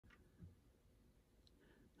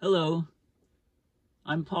Hello,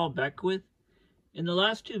 I'm Paul Beckwith. In the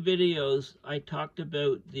last two videos, I talked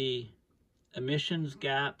about the Emissions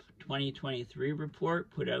Gap 2023 report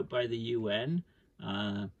put out by the UN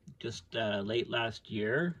late last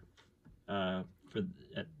year,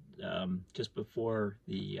 just before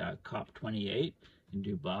the COP28 in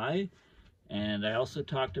Dubai. And I also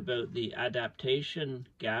talked about the Adaptation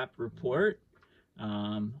Gap report,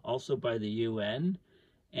 also by the UN.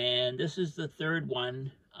 And this is the third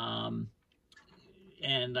one.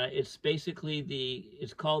 It's basically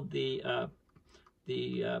it's called the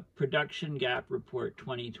Production Gap Report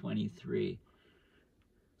 2023.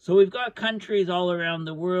 So we've got countries all around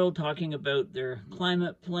the world talking about their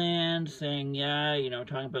climate plans, saying, yeah,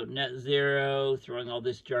 talking about net zero, throwing all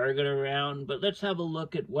this jargon around. But let's have a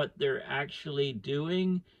look at what they're actually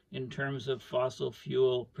doing in terms of fossil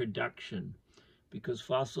fuel production, because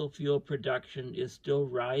fossil fuel production is still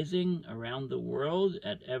rising around the world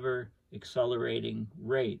at ever accelerating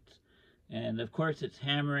rates. And of course, it's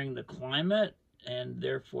hammering the climate and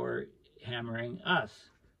therefore hammering us.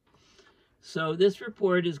 So this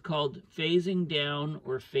report is called Phasing Down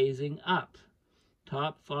or Phasing Up.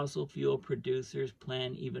 Top fossil fuel producers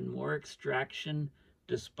plan even more extraction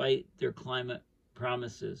despite their climate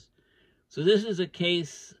promises. So this is a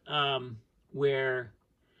case where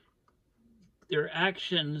their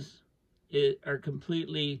actions are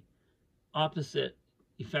completely opposite,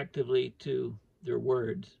 effectively, to their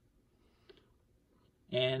words.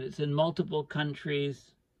 And it's in multiple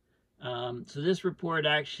countries. So this report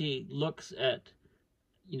actually looks at,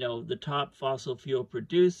 the top fossil fuel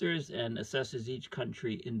producers and assesses each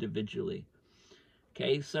country individually.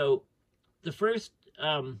 Okay, so the first,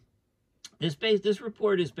 this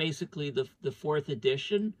report is basically the fourth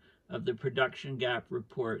edition of the Production Gap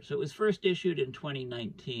Report. So it was first issued in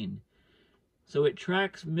 2019. So it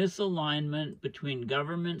tracks misalignment between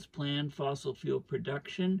governments' planned fossil fuel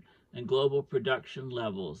production and global production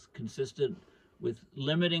levels, consistent with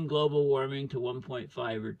limiting global warming to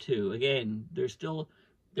 1.5 or 2. Again,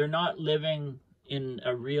 they're not living in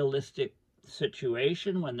a realistic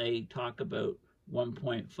situation when they talk about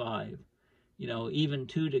 1.5, even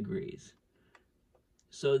 2 degrees.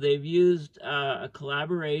 So they've used a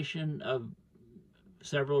collaboration of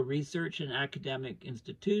several research and academic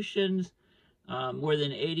institutions, more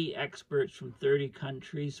than 80 experts from 30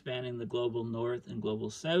 countries spanning the global north and global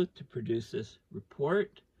south to produce this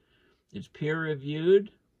report. It's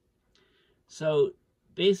peer-reviewed. So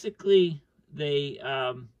basically, the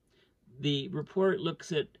report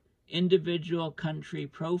looks at individual country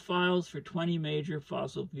profiles for 20 major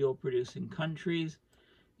fossil fuel producing countries.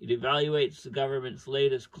 It evaluates the government's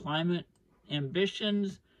latest climate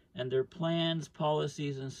ambitions and their plans,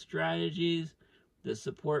 policies, and strategies that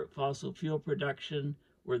support fossil fuel production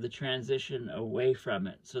or the transition away from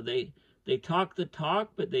it. So they talk the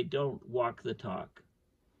talk, but they don't walk the talk.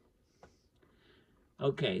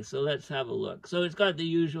 Okay, so let's have a look. So it's got the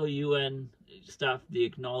usual UN stuff, the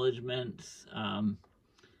acknowledgements, then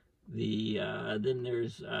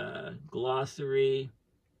there's glossary.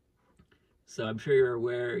 So I'm sure you're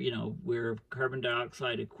aware, we're carbon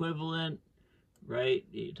dioxide equivalent, right?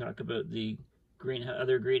 You talk about the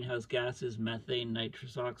other greenhouse gases, methane,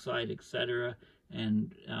 nitrous oxide, etc.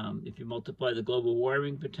 And if you multiply the global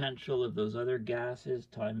warming potential of those other gases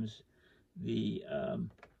times the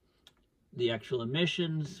actual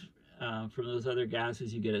emissions from those other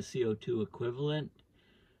gases, you get a CO2 equivalent.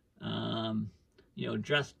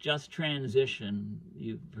 Just transition.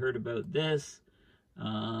 You've heard about this.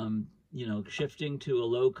 Shifting to a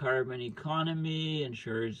low-carbon economy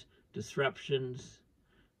ensures disruptions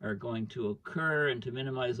are going to occur, and to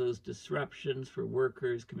minimize those disruptions for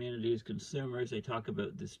workers, communities, consumers, they talk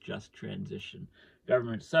about this just transition.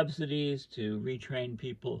 Government subsidies to retrain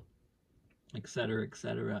people, etc.,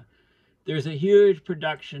 etc. There's a huge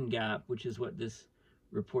production gap, which is what this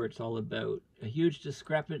report's all about. A huge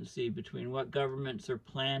discrepancy between what governments are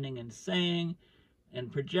planning and saying and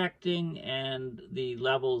projecting and the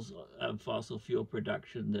levels of fossil fuel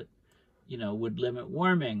production that, would limit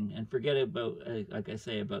warming. And forget about, like I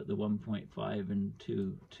say, about the 1.5 and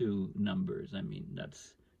 2 numbers. I mean,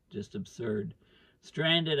 that's just absurd.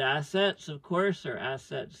 Stranded assets, of course, are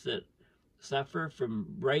assets that suffer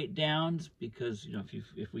from write-downs because,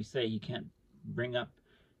 if we say you can't bring up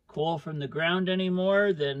coal from the ground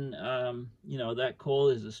anymore, then, that coal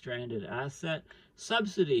is a stranded asset.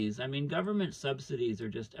 Subsidies. I mean, government subsidies are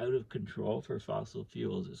just out of control for fossil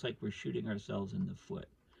fuels. It's like we're shooting ourselves in the foot.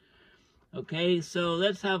 Okay, so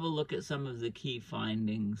let's have a look at some of the key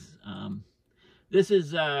findings.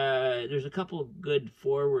 There's a couple good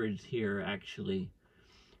forwards here, actually.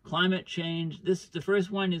 Climate change. The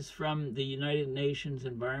first one is from the United Nations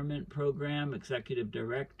Environment Program, Executive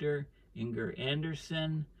Director Inger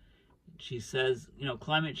Andersen. She says,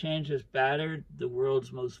 climate change has battered the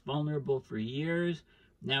world's most vulnerable for years.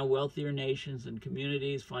 Now wealthier nations and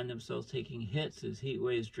communities find themselves taking hits as heat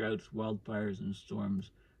waves, droughts, wildfires, and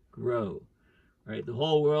storms grow. Right? The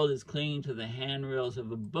whole world is clinging to the handrails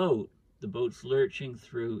of a boat. The boat's lurching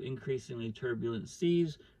through increasingly turbulent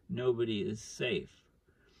seas. Nobody is safe.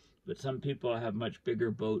 But some people have much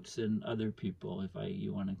bigger boats than other people, if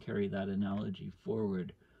you want to carry that analogy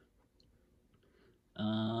forward.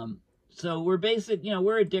 So we're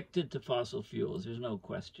we're addicted to fossil fuels. There's no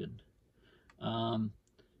question.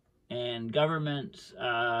 And governments,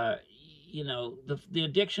 the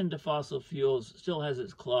addiction to fossil fuels still has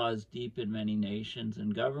its claws deep in many nations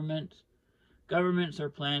and governments. Governments are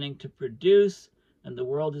planning to produce, and the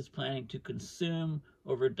world is planning to consume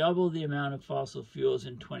over double the amount of fossil fuels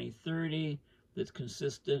in 2030 that's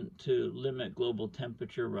consistent to limit global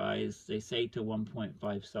temperature rise, they say, to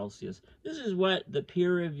 1.5 Celsius. This is what the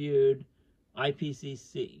peer-reviewed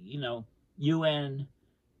IPCC, UN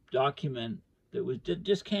document that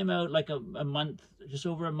just came out like a month, just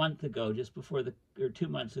over a month ago, or 2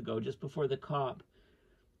 months ago, just before the COP.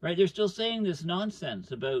 Right? They're still saying this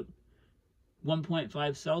nonsense about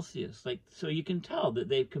 1.5 Celsius. So you can tell that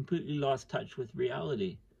they've completely lost touch with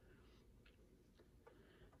reality.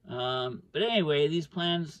 But anyway,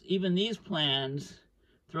 even these plans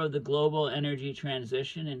throw the global energy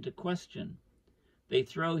transition into question. They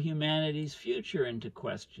throw humanity's future into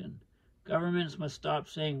question. Governments must stop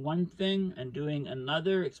saying one thing and doing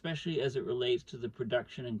another, especially as it relates to the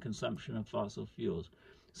production and consumption of fossil fuels.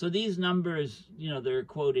 So these numbers, they're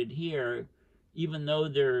quoted here, even though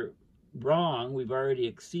they're wrong, we've already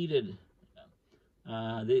exceeded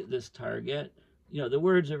this target. The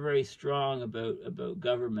words are very strong about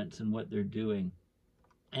governments and what they're doing.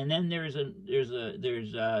 And then there's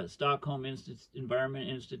Stockholm Environment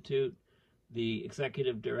Institute, the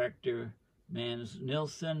executive director, Mans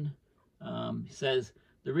Nilsson, says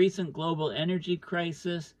the recent global energy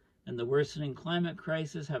crisis and the worsening climate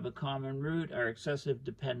crisis have a common root, our excessive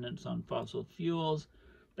dependence on fossil fuels.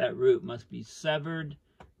 That root must be severed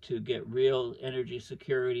to get real energy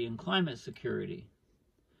security and climate security.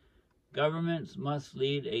 Governments must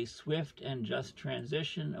lead a swift and just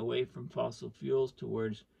transition away from fossil fuels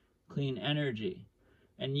towards clean energy.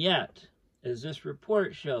 And yet, as this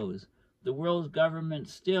report shows, the world's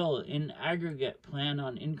governments still, in aggregate, plan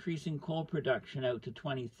on increasing coal production out to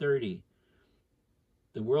 2030.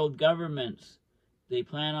 The world governments, they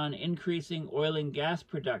plan on increasing oil and gas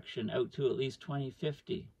production out to at least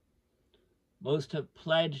 2050. Most have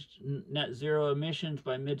pledged net zero emissions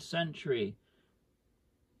by mid-century,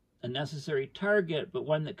 a necessary target, but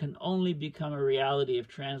one that can only become a reality if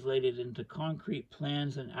translated into concrete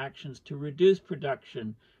plans and actions to reduce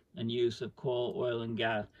production and use of coal, oil, and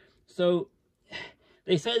gas. So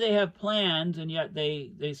they say they have plans, and yet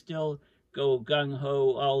they still go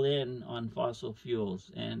gung-ho all in on fossil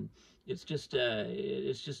fuels. And it's just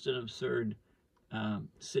an absurd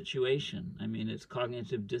situation. I mean, it's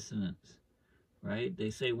cognitive dissonance, right?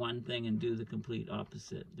 They say one thing and do the complete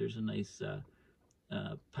opposite. There's a nice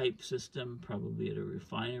pipe system, probably at a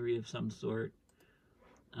refinery of some sort.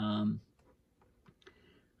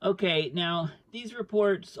 Okay, now these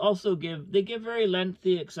reports also give very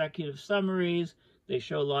lengthy executive summaries. They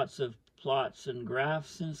show lots of plots and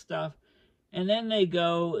graphs and stuff. And then they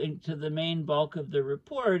go into the main bulk of the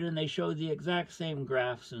report and they show the exact same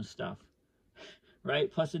graphs and stuff,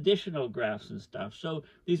 right? Plus additional graphs and stuff. So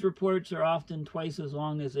these reports are often twice as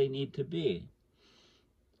long as they need to be.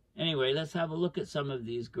 Anyway, let's have a look at some of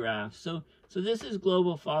these graphs. So this is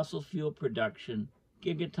global fossil fuel production,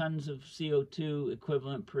 gigatons of CO2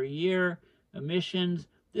 equivalent per year, emissions.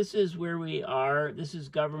 This is where we are. This is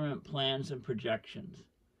government plans and projections.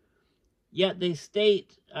 Yet they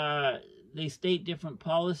state different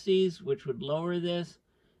policies which would lower this,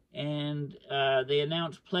 and they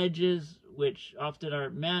announce pledges which often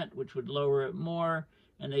aren't met, which would lower it more.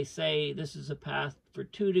 And they say this is a path for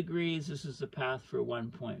 2 degrees, this is a path for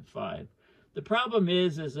 1.5. The problem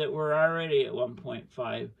is that we're already at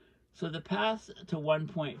 1.5. So the path to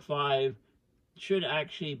 1.5 should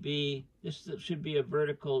actually be, this should be a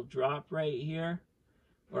vertical drop right here.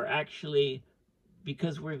 Or actually,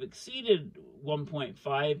 because we've exceeded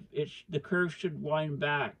 1.5, the curve should wind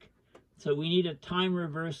back. So we need a time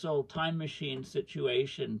reversal, time machine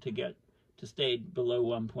situation to stay below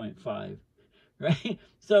 1.5. Right?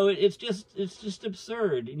 So it's just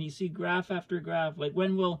absurd. And you see graph after graph. Like,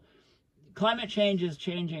 climate change is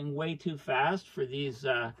changing way too fast for these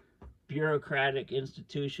bureaucratic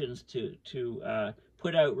institutions to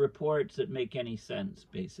put out reports that make any sense,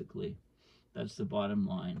 basically. That's the bottom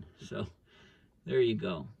line. So there you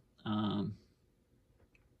go.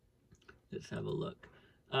 Let's have a look.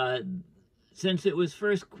 Since it was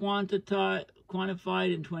first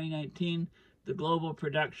quantified in 2019, the global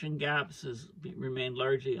production gaps has remained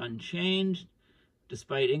largely unchanged,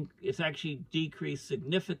 despite it's actually decreased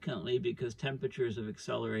significantly because temperatures have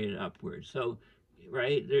accelerated upwards. So,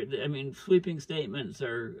 right, I mean, sweeping statements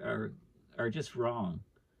are just wrong.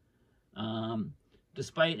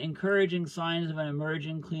 Despite encouraging signs of an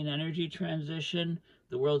emerging clean energy transition,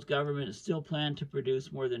 the world's governments still plan to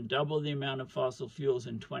produce more than double the amount of fossil fuels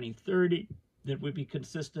in 2030 that would be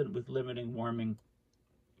consistent with limiting warming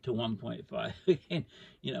to 1.5. Again,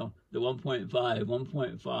 you know, the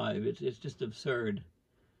 1.5, it's just absurd.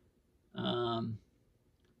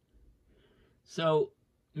 So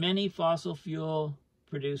many fossil fuel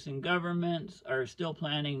producing governments are still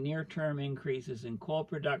planning near-term increases in coal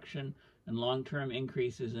production and long-term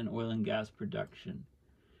increases in oil and gas production.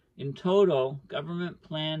 In total, government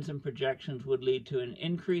plans and projections would lead to an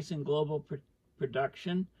increase in global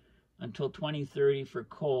production until 2030 for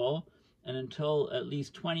coal, and until at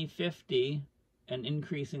least 2050, an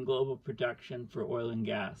increase in global production for oil and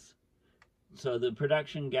gas. So the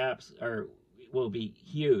production gaps will be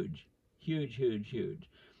huge, huge, huge, huge.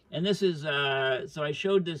 And this is, so I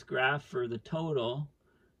showed this graph for the total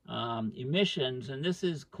emissions, and this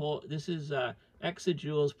is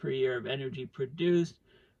exajoules per year of energy produced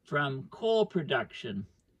from coal production.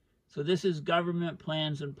 So this is government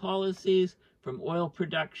plans and policies from oil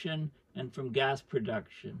production and from gas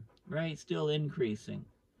production, right? Still increasing.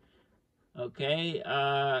 Okay,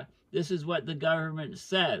 this is what the government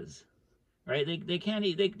says, right?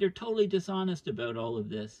 They're totally dishonest about all of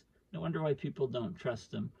this. No wonder why people don't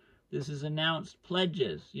trust them. This is announced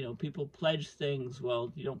pledges. You know, people pledge things.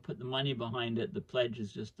 Well, you don't put the money behind it. The pledge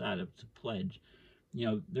is just that, it's a pledge.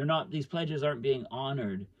 You know, these pledges aren't being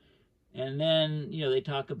honored. And then, you know, they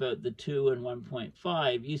talk about the 2 and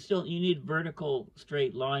 1.5. You need vertical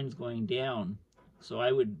straight lines going down. So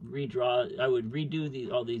I would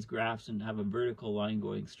redo all these graphs and have a vertical line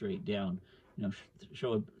going straight down. You know,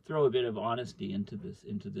 throw a bit of honesty into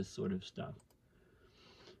this sort of stuff.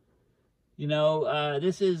 You know,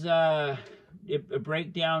 this is a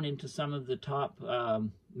breakdown into some of the top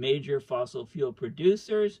major fossil fuel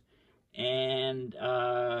producers, and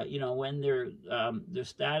you know, when their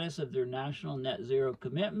status of their national net zero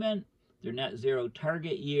commitment, their net zero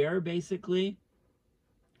target year, basically.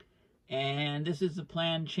 And this is the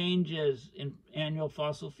planned changes in annual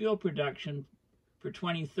fossil fuel production for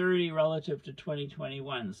 2030 relative to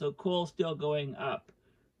 2021. So coal still going up,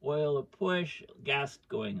 oil a push, gas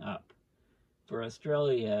going up. For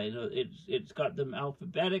Australia, you know, it's got them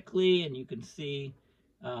alphabetically, and you can see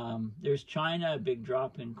there's China, a big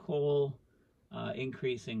drop in coal,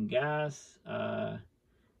 increase in gas.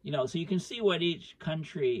 You know, so you can see what each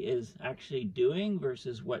country is actually doing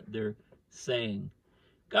versus what they're saying.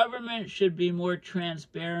 Government should be more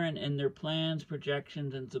transparent in their plans,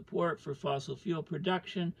 projections, and support for fossil fuel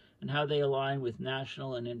production and how they align with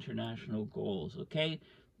national and international goals. Okay.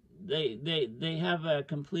 They have a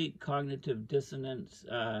complete cognitive dissonance,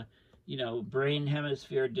 you know, brain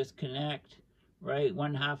hemisphere disconnect, right?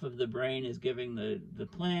 One half of the brain is giving the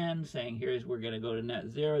plan, saying, we're going to go to net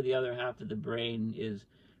zero. The other half of the brain is,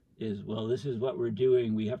 well, this is what we're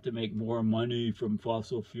doing. We have to make more money from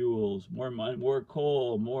fossil fuels, more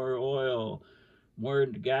coal, more oil, more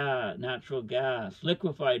gas, natural gas,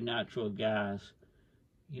 liquefied natural gas.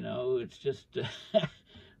 You know, it's just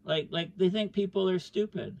like they think people are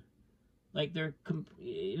stupid. Like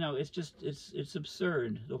you know, it's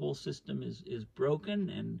absurd. The whole system is broken,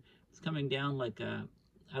 and it's coming down like a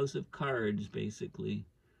house of cards, basically.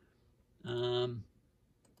 And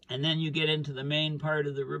then you get into the main part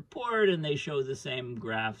of the report, and they show the same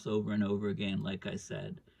graphs over and over again, like I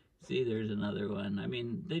said. See, there's another one. I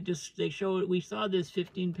mean, they show it. We saw this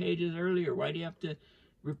 15 pages earlier. Why do you have to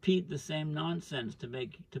repeat the same nonsense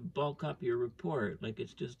to bulk up your report? Like,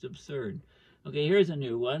 it's just absurd. Okay, here's a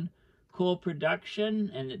new one. Coal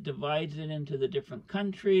production, and it divides it into the different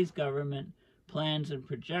countries, government plans and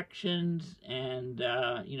projections, and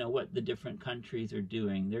you know, what the different countries are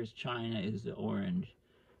doing. There's China is the orange,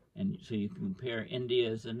 and so you compare India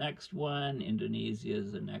is the next one, Indonesia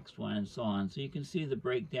is the next one, and so on. So you can see the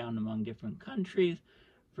breakdown among different countries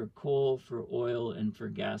for coal, for oil, and for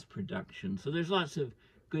gas production. So there's lots of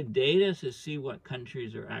good data to see what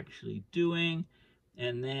countries are actually doing.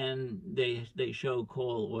 And then they show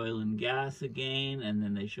coal, oil, and gas again, and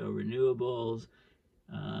then they show renewables.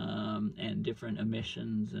 and different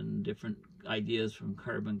emissions and different ideas from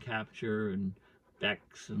carbon capture and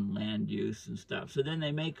BECCS and land use and stuff. So then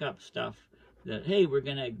they make up stuff that, hey, we're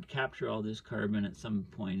going to capture all this carbon at some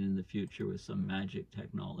point in the future with some magic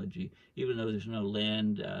technology, even though there's no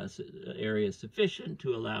land area sufficient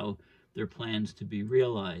to allow their plans to be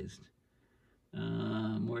realized.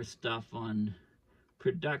 More stuff on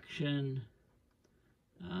production.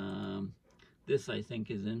 This I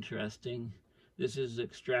think is interesting. This is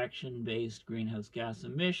extraction-based greenhouse gas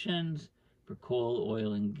emissions for coal,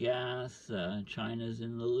 oil, and gas. China's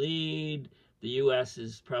in the lead. The U.S.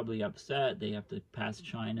 is probably upset. They have to pass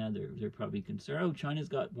China. They're probably concerned. Oh, China's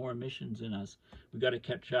got more emissions than us. We got to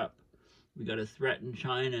catch up. We got to threaten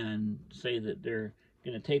China and say that they're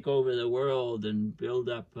going to take over the world and build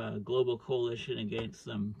up a global coalition against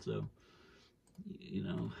them. So, you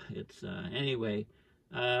know, it's anyway.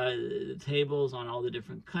 The tables on all the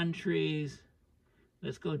different countries.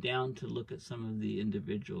 Let's go down to look at some of the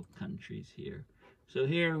individual countries here. So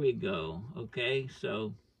here we go. Okay,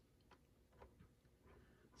 so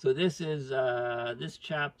this is this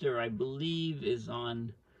chapter, I believe, is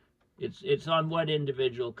on it's on what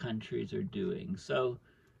individual countries are doing. So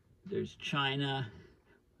there's China.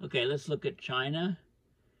 Okay, let's look at China.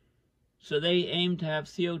 So they aim to have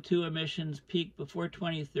CO2 emissions peak before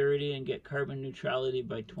 2030 and get carbon neutrality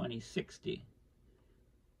by 2060.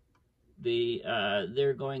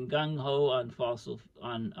 They're going gung-ho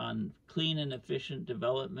on clean and efficient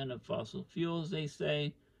development of fossil fuels, they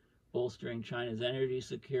say, bolstering China's energy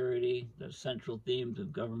security, the central themes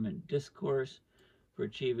of government discourse for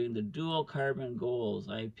achieving the dual carbon goals,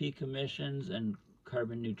 peak emissions and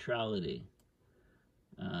carbon neutrality.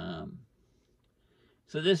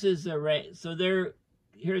 So this is the rate. So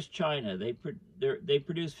here's China. They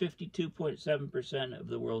produce 52.7% of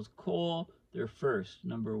the world's coal. They're first,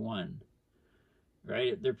 number one.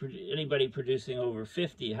 Right? Anybody producing over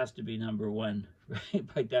 50 has to be number one, right?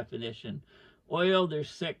 By definition. Oil, they're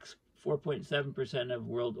 4.7% of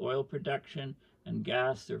world oil production, and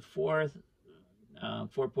gas, they're fourth,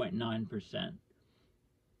 4.9%.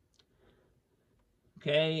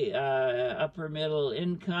 Okay, upper middle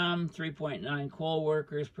income, 3.9 coal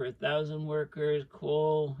workers per 1,000 workers.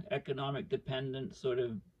 Coal, economic dependence, sort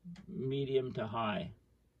of medium to high.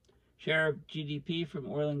 Share of GDP from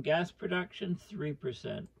oil and gas production,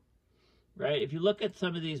 3%. Right? If you look at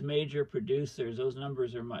some of these major producers, those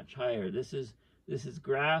numbers are much higher. This is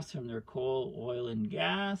graphs from their coal, oil, and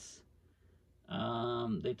gas.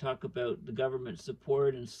 They talk about the government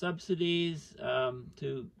support and subsidies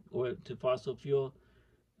to fossil fuel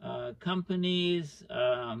companies.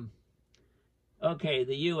 Okay,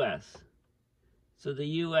 the U.S. So the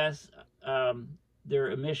U.S. Their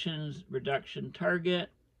emissions reduction target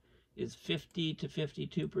is 50 to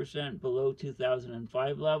 52% below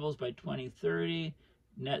 2005 levels by 2030,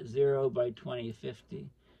 net zero by 2050.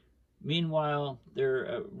 Meanwhile,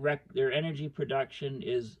 their energy production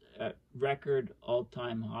is at record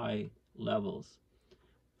all-time high levels.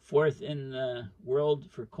 Fourth in the world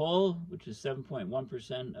for coal, which is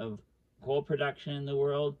 7.1% of coal production in the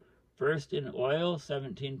world. First in oil,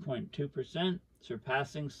 17.2%,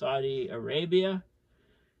 surpassing Saudi Arabia.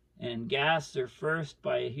 And gas, they're first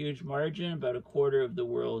by a huge margin, about a quarter of the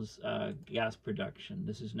world's gas production.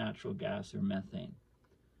 This is natural gas or methane.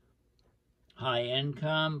 High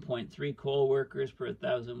income, 0.3 coal workers per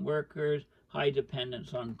 1,000 workers. High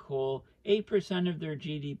dependence on coal. 8% of their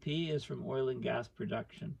GDP is from oil and gas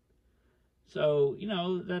production. So, you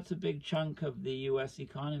know, that's a big chunk of the U.S.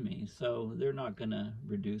 economy. So they're not going to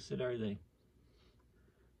reduce it, are they?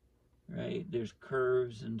 Right? There's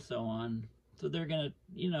curves and so on. So they're going to,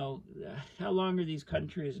 you know, how long are these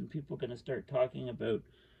countries and people going to start talking about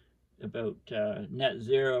net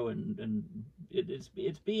zero and it's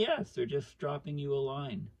BS. They're just dropping you a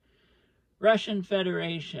line. Russian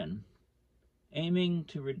Federation aiming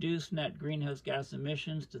to reduce net greenhouse gas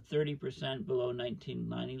emissions to 30% below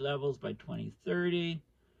 1990 levels by 2030.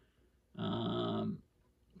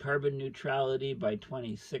 Carbon neutrality by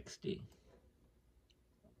 2060.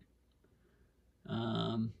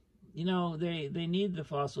 You know, they need the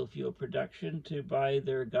fossil fuel production to buy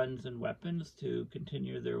their guns and weapons to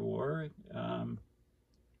continue their war, an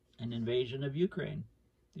invasion of Ukraine,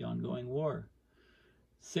 the ongoing war.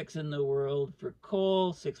 6 in the world for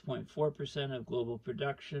coal, 6.4% of global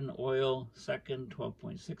production. Oil, second,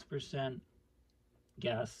 12.6%.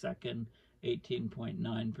 Gas, second,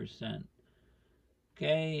 18.9%.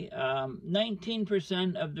 Okay,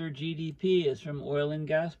 19% of their GDP is from oil and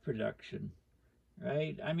gas production.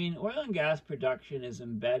 Right? I mean, oil and gas production is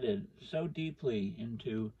embedded so deeply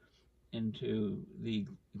into the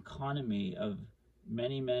economy of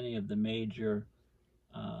many of the major,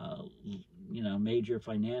 major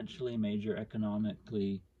financially, major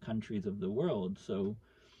economically countries of the world. So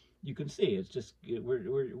you can see it's just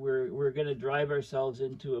we're going to drive ourselves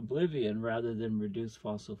into oblivion rather than reduce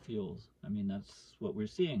fossil fuels. I mean, that's what we're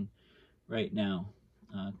seeing right now,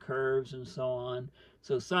 curves and so on.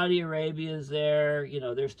 So Saudi Arabia is there.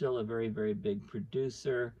 They're still a very big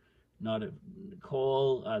producer. Not a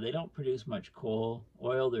coal. They don't produce much coal.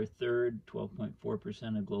 Oil, they're third,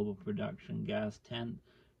 12.4% of global production. Gas,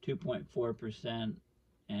 2.4%,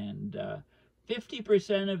 and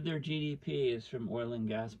 50% of their GDP is from oil and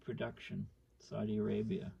gas production. Saudi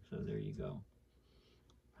Arabia. So there you go.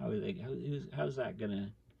 How's that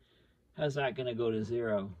gonna go to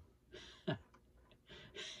zero?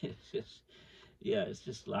 It's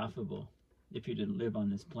just laughable. If you didn't live on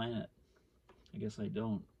this planet, I guess I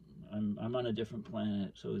don't. I'm on a different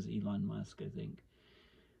planet. So is Elon Musk, I think.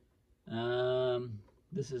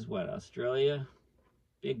 This is what, Australia?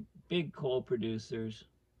 Big coal producers.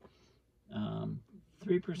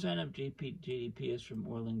 3% of GDP is from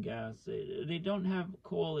oil and gas. They don't have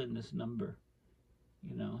coal in this number.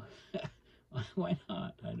 Why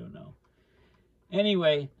not? I don't know.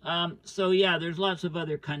 Anyway, so yeah, there's lots of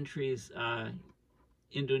other countries.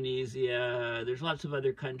 Indonesia. There's lots of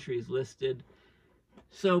other countries listed.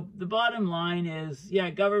 So the bottom line is, yeah,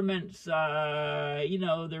 governments,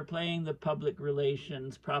 they're playing the public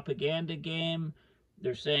relations propaganda game.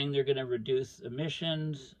 They're saying they're going to reduce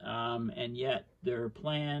emissions, and yet their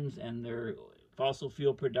plans and their fossil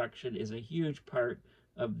fuel production is a huge part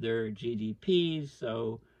of their GDP,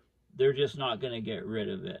 so they're just not going to get rid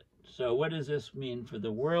of it. So what does this mean for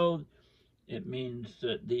the world? It means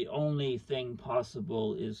that the only thing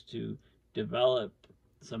possible is to develop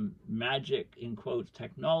some magic, in quotes,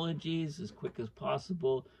 technologies as quick as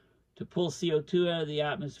possible to pull CO2 out of the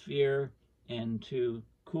atmosphere and to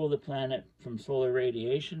cool the planet from solar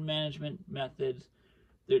radiation management methods.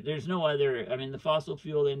 There's no other. I mean, the fossil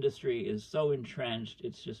fuel industry is so entrenched,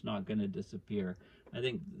 it's just not going to disappear. I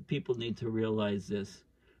think people need to realize this.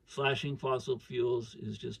 Slashing fossil fuels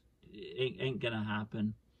is just ain't going to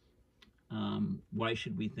happen. Why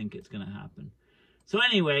should we think it's going to happen? So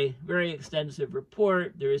anyway, very extensive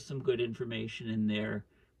report. There is some good information in there,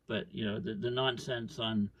 but the nonsense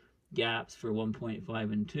on gaps for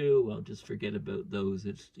 1.5 and 2, well, just forget about those.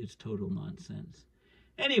 It's total nonsense.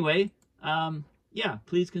 Anyway, yeah,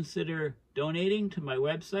 please consider donating to my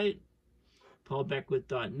website,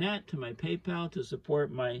 paulbeckwith.net, to my PayPal to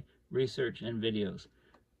support my research and videos.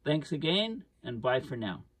 Thanks again, and bye for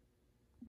now.